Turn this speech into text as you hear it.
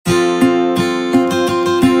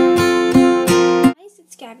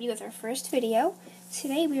happy with our first video.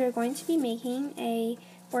 Today we are going to be making a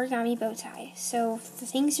origami bow tie. So the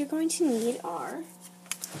things you're going to need are,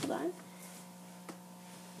 hold on,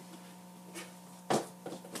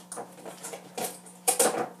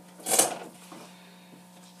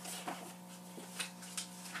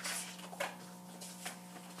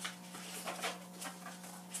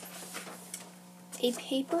 a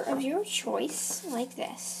paper of your choice, like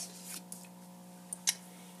this,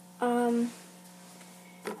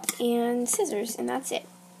 and scissors, and that's it.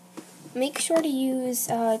 Make sure to use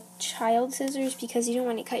child scissors because you don't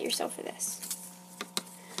want to cut yourself for this.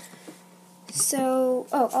 So,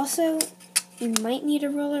 also, you might need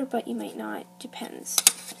a ruler, but you might not, depends.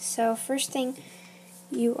 So, first thing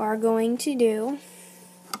you are going to do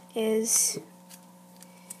is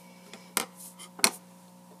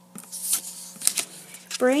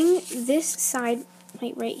bring this side,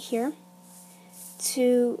 like right here,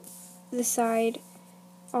 to the side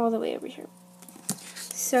all the way over here.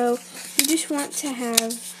 So you just want to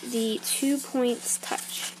have the 2 points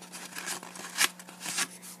touch.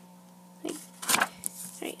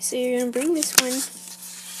 Alright, so you're going to bring this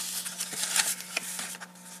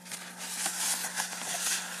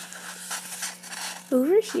one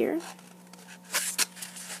over here.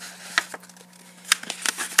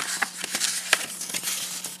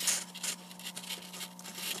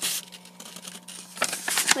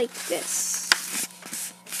 Like this.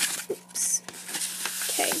 Oops.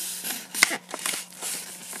 Okay.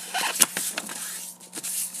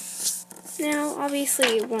 Now,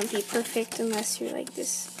 obviously it won't be perfect unless you're like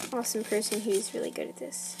this awesome person who's really good at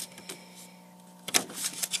this.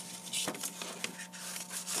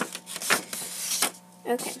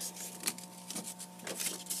 Okay.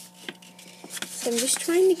 So I'm just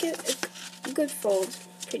trying to get a good fold,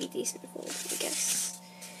 pretty decent fold, I guess.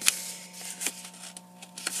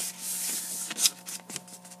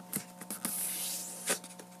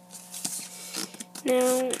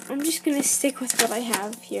 Now, I'm just going to stick with what I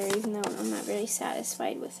have here, even though I'm not very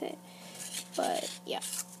satisfied with it. But, yeah.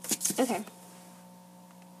 Okay.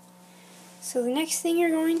 So the next thing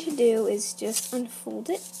you're going to do is just unfold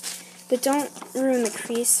it. But don't ruin the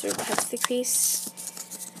crease or cut the crease.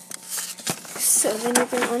 So then you're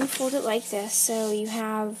going to unfold it like this. So you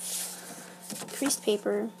have creased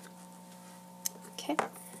paper. Okay.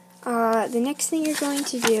 The next thing you're going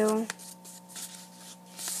to do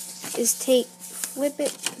is flip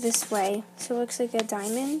it this way, so it looks like a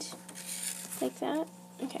diamond, like that.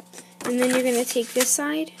 Okay, and then you're going to take this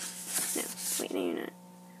side. No, wait, no you're not.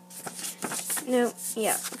 No,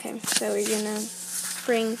 yeah, okay, so you're going to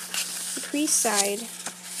bring the crease side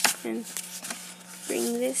and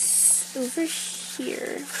bring this over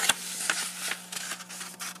here.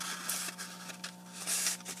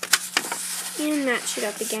 And match it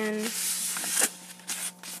up again.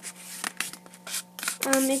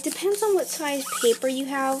 It depends on what size paper you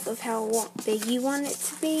have, of how big you want it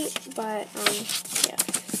to be, but, yeah.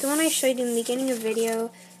 The one I showed you in the beginning of the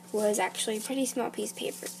video was actually a pretty small piece of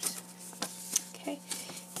paper. Okay.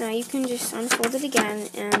 Now you can just unfold it again,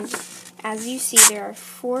 and as you see, there are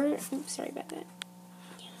four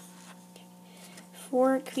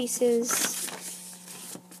creases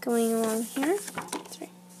going along here.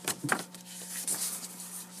 Sorry.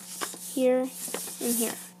 Here and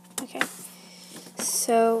here. Okay.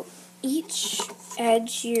 So each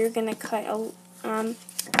edge you're gonna cut I'll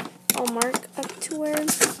mark up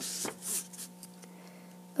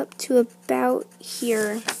to about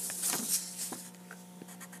here,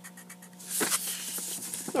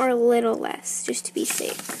 or a little less, just to be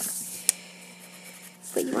safe.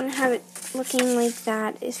 But you want to have it looking like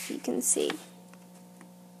that, if you can see.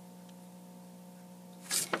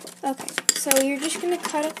 Okay, so you're just gonna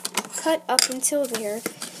cut up until there.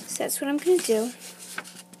 So that's what I'm gonna do.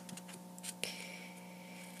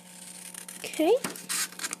 Okay.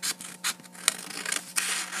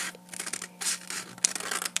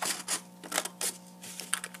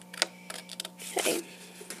 Okay.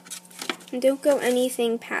 And don't go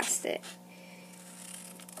anything past it.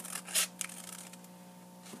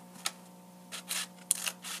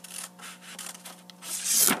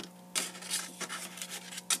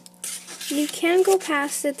 You can go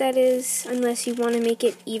past it, that is, unless you want to make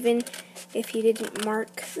it even, if you didn't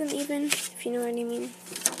mark them even, if you know what I mean.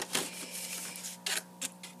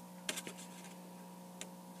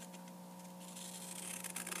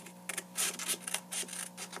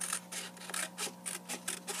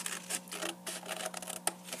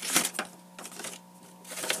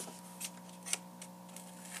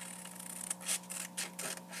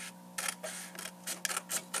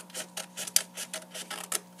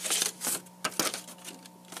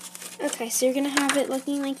 Okay, so you're going to have it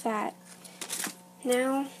looking like that.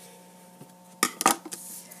 Now,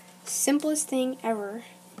 simplest thing ever.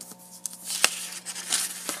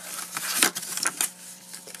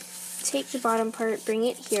 Take the bottom part, bring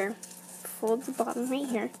it here, fold the bottom right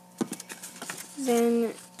here.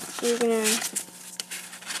 Then you're going to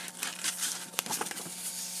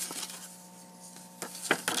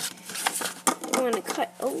want to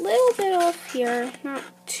cut a little bit off here, not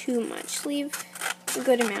too much. Leave a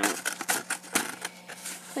good amount,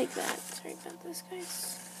 like that. Sorry about this,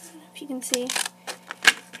 guys. I don't know if you can see,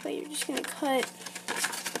 but you're just going to cut.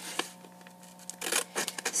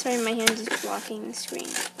 Sorry, my hand is blocking the screen.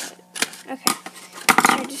 But, okay,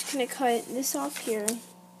 so you're just going to cut this off here.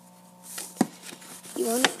 You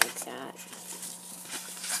want it like that.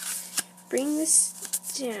 Bring this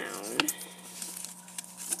down.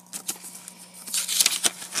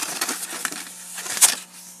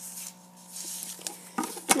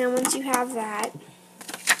 Now once you have that,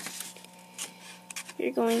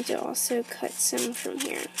 you're going to also cut some from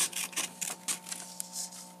here.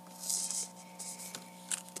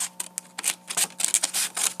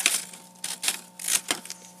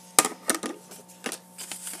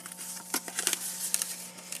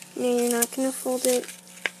 Now you're not going to fold it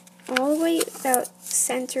all the way about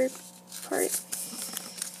center part,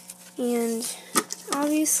 and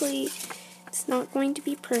obviously it's not going to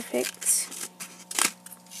be perfect.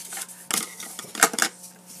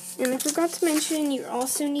 And I forgot to mention, you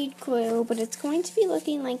also need glue, but it's going to be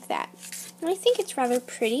looking like that. And I think it's rather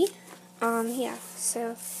pretty. Yeah,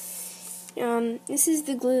 so this is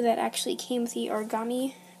the glue that actually came with the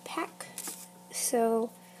Origami pack.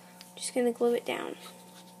 So I'm just going to glue it down.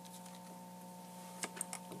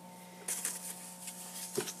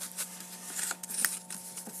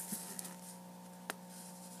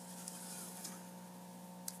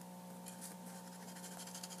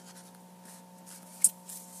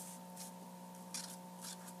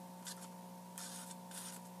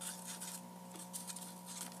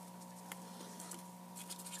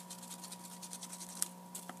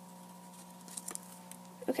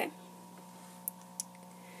 Okay.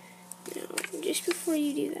 Now, just before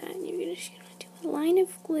you do that, you're just going to do a line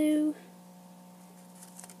of glue,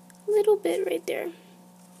 a little bit right there.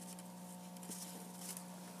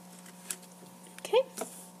 Okay.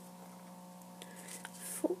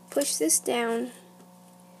 Push this down,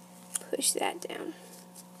 push that down.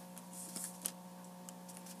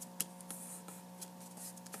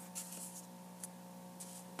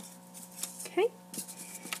 Okay.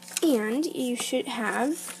 And you should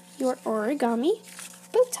have your origami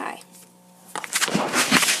bow tie.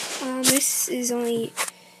 This is only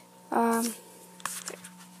about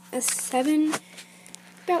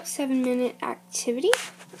 7-minute activity.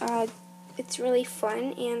 It's really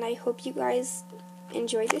fun, and I hope you guys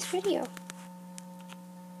enjoyed this video.